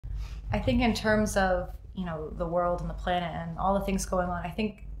I think in terms of, you know, the world and the planet and all the things going on, I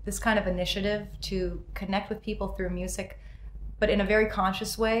think this kind of initiative to connect with people through music, but in a very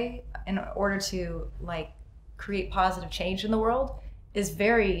conscious way, in order to like create positive change in the world, is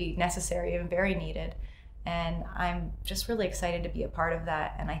very necessary and very needed. And I'm just really excited to be a part of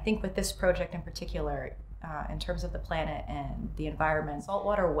that. And I think with this project in particular, in terms of the planet and the environment,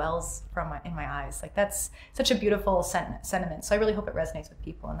 saltwater wells in my eyes. Like, that's such a beautiful sentiment. So I really hope it resonates with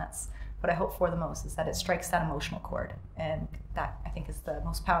people, and that's what I hope for the most, is that it strikes that emotional chord. And that, I think, is the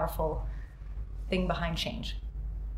most powerful thing behind change.